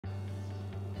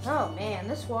Oh man,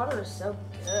 this water is so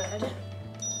good.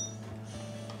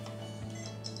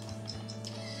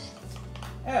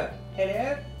 Oh,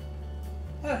 hello.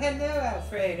 Oh, hello,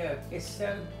 Alfredo. It's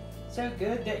so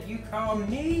good that you call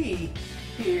me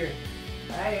here.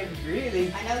 I am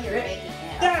really. I know you're making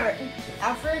it.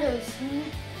 Alfredo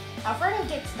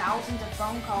gets thousands of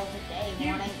phone calls a day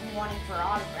wanting for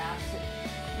autographs.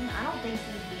 I don't think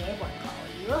he'd be able to call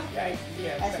you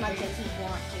as much as he'd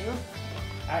want to.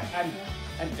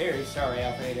 I'm very sorry,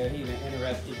 Alfredo. He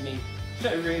interrupted me.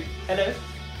 So rude. Hello.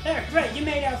 Oh, great. You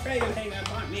made Alfredo hang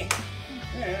up on me.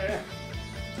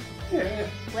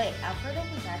 Wait, Alfredo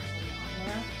was actually on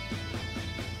there?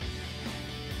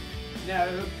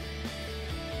 No.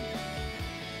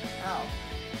 Oh.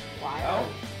 Why? Oh,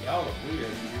 y'all are weird,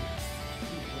 man.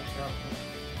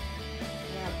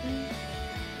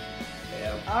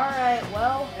 Yep. Alright,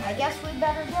 well, I guess we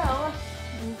better go.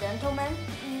 Gentlemen,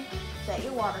 set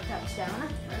your water cups down.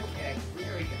 Okay,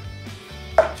 here we go.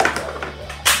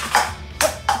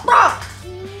 Bro!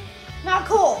 Not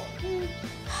cool.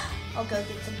 I'll go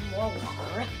get some more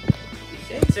water. You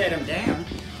should set them down.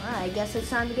 Alright, I guess it's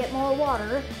time to get more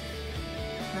water.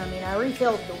 I mean, I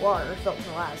refilled the water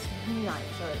filter last night,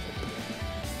 so it's okay.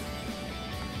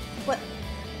 What?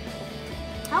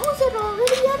 How is it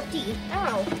already empty?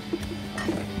 Ow.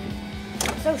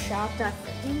 I'm so shocked I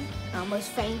almost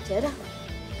fainted.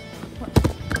 What?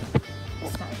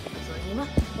 It's not a dream.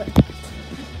 What?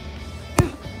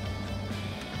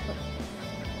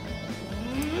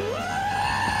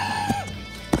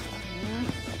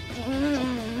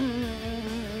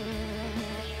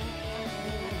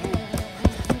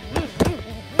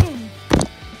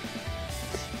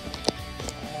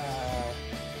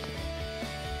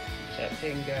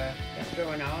 Something that's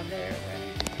going on there,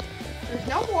 right? There's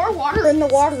no more water in the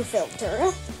water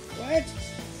filter. What?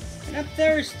 And I'm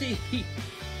thirsty.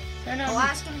 And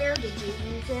Alaskan Bear, did you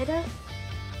use it?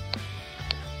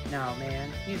 No,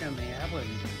 man. You know me. I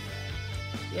wouldn't do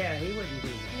that. Yeah, he wouldn't do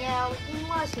that. Yeah,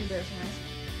 Alaskan Bear's nice.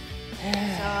 So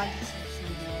I guess I've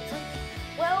seen those.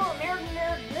 Well, American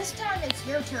Bear, this time it's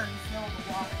your turn to fill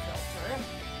the water filter.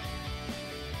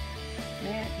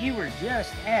 Man, you were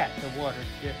just at the water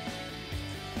filter.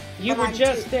 You But were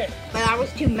just there. But I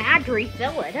was too mad to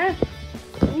refill it, huh?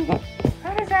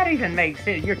 How does that even make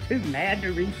sense? You're too mad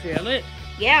to refill it?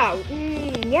 Yeah,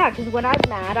 because when I'm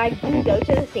mad, I go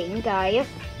to the sink, I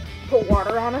put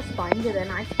water on a sponge, and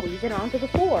then I squeeze it onto the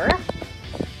floor.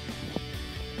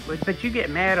 But you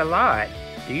get mad a lot.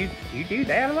 Do you do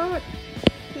that a lot?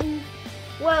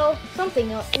 Well,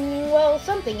 something else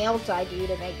I do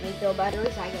to make me feel better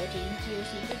is I go into your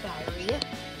secret diary.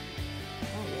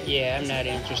 Yeah, I'm not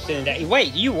interested in that.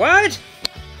 Wait, you what?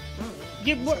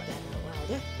 You what?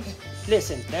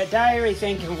 Listen, that diary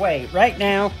thing can wait. Right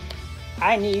now,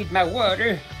 I need my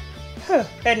water.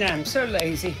 And I'm so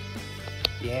lazy.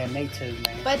 Yeah, me too,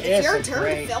 man. But it's your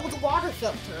turn to fill the water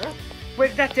filter.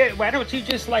 Wait, that's it. Why don't you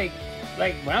just why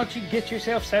don't you get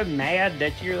yourself so mad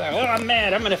that you're like, oh, I'm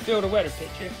mad. I'm gonna fill the water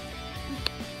pitcher.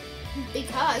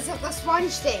 Because of the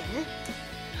sponge thing.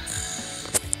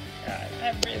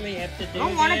 I really have to do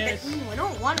this. We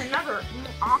don't want another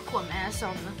aqua mess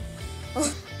on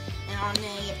the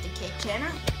kitchen.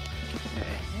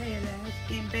 Hey,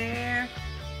 Alaskan Bear.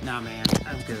 No, man,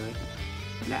 I'm good.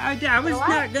 No, I was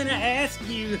not gonna ask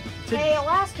you to... Hey,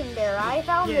 Alaskan Bear, I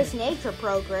found this nature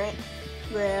program.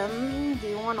 Do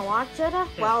you want to watch it?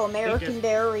 Well, American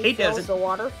Bear refills the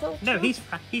water filter. No, he's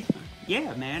fine.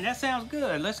 Yeah, man, that sounds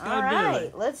good. Let's go do it. All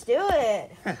right, let's do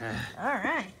it. All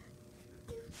right.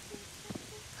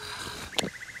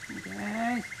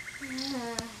 Guys.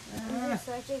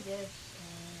 Such a good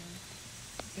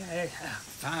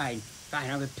Fine. I'm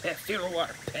gonna fill the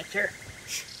water pitcher.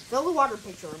 Fill the water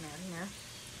pitcher, man.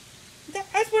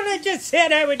 That's what I just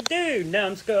said I would do,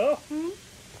 numbskull.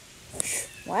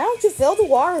 Why don't you fill the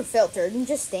water filter and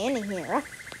just standing here?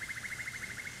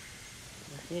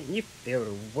 You fill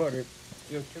the water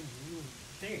filter.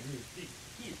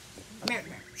 Come here.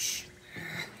 Shh.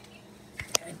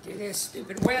 I did this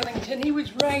stupid Wellington. He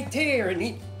was right there, and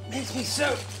he makes me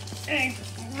so angry.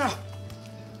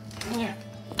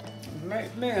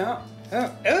 Make me up.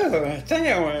 Oh, I think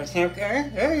I was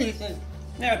okay. Oh, you think?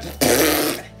 Now,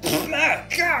 my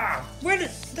God! What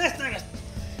is that's not a.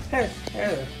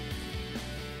 Hello.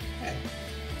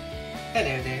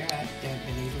 Hello there. I don't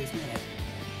believe we've met.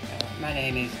 My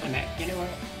name is. You know what?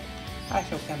 I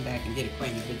shall come back and get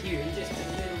acquainted with you in just a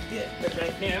little bit. But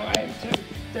right now, I am so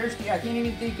thirsty. I can't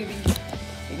even think of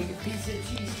eating a piece of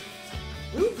cheese.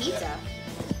 Ooh, pizza.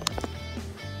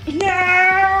 No!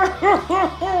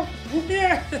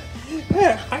 Yeah.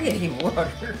 I need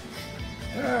water.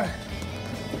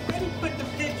 put the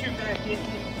picture back in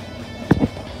here.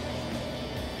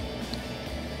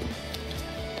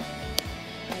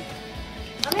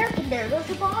 American Bear, there's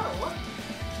your bottle.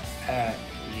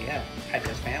 Yeah, I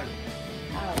just found it.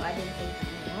 Oh, I didn't think you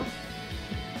knew.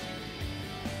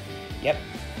 Yep,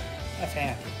 I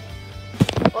found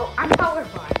it. Well, I'm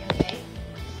colorblind, okay?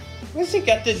 What's it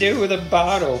got to do with a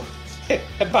bottle?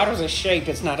 A bottle's a shape,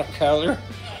 it's not a color.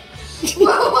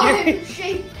 Well, I'm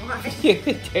shaped right.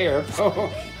 You're terrible.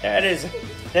 That is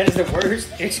the worst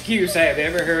excuse I have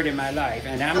ever heard in my life,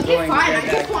 and I'm going fine. to. I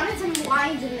just wanted some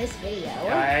lines in this video.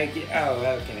 Okay.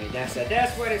 That's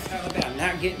what it's all about.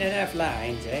 Not getting enough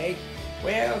lines, eh?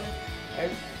 Well,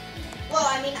 well,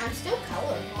 I mean, I'm still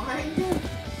colorblind.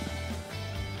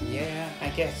 yeah, I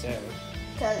guess so.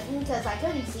 Because I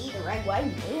couldn't see the red, white,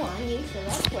 and blue on you, so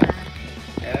that's where.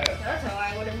 That's how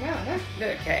I would have known.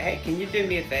 Look, hey, can you do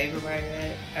me a favor while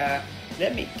you're at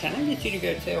it? Can I get you to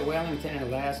go tell Wellington,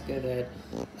 Alaska that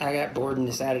I got bored and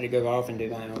decided to go off and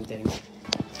do my own thing?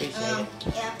 Appreciate it.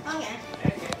 Yeah, okay.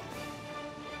 Okay.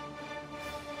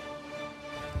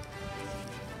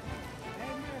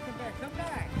 Come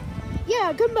back.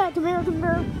 Yeah, come back, American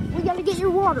Bear. We gotta get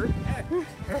your water. I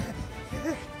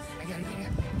gotta get it.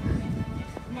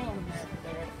 Come on, American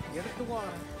Bear. Give it the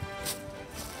water.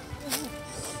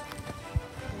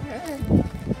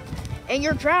 And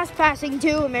you're trespassing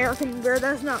too, American Bear.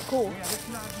 That's not cool. Yeah, it's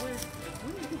not weird.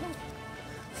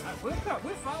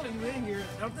 We'll follow you in here.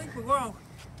 Don't think we won't.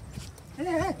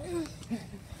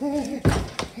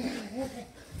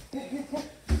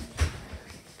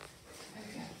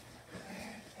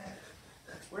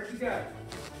 Where'd you go?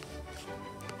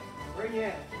 Where you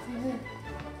at?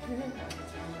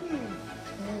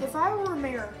 If I were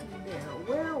American Bear,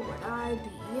 where would I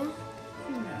be?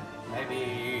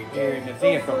 Maybe here in the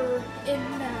vehicle. Over in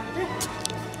that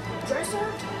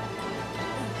dresser?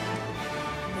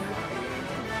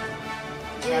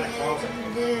 Got a closet. In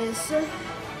this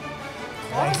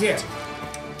Right here.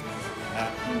 Yeah.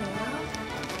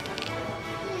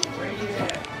 Where you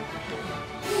at?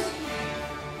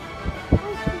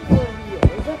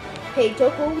 Hey,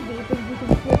 Choco, do you think you can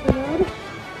flip him out?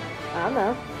 I don't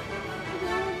know.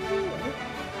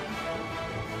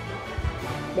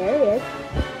 There he is.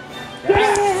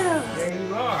 There you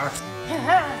are.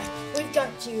 We've got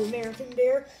you, American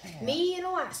Bear. Me, an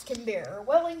Alaskan Bear.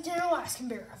 Wellington, Alaskan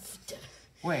Bear.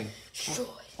 Wait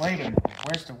a minute.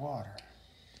 Where's the water?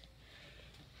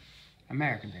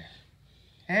 American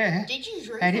Bear. Did you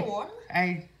drink the water?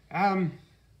 I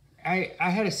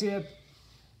had a sip.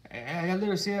 I had a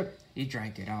little sip. You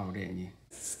drank it all, didn't you?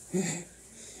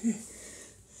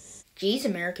 Jeez,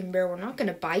 American Bear, we're not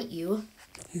gonna bite you.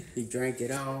 You drank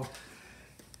it all.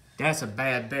 That's a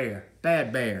bad bear.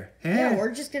 Bad bear. Yeah,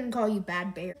 we're just gonna call you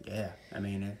Bad Bear. Yeah, I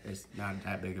mean, it's not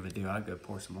that big of a deal. I'll go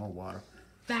pour some more water.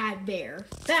 Bad Bear.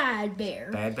 Bad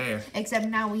Bear. Bad bear. Except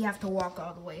now we have to walk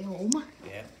all the way home.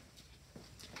 Yeah.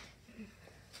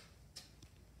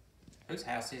 Whose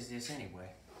house is this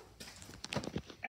anyway?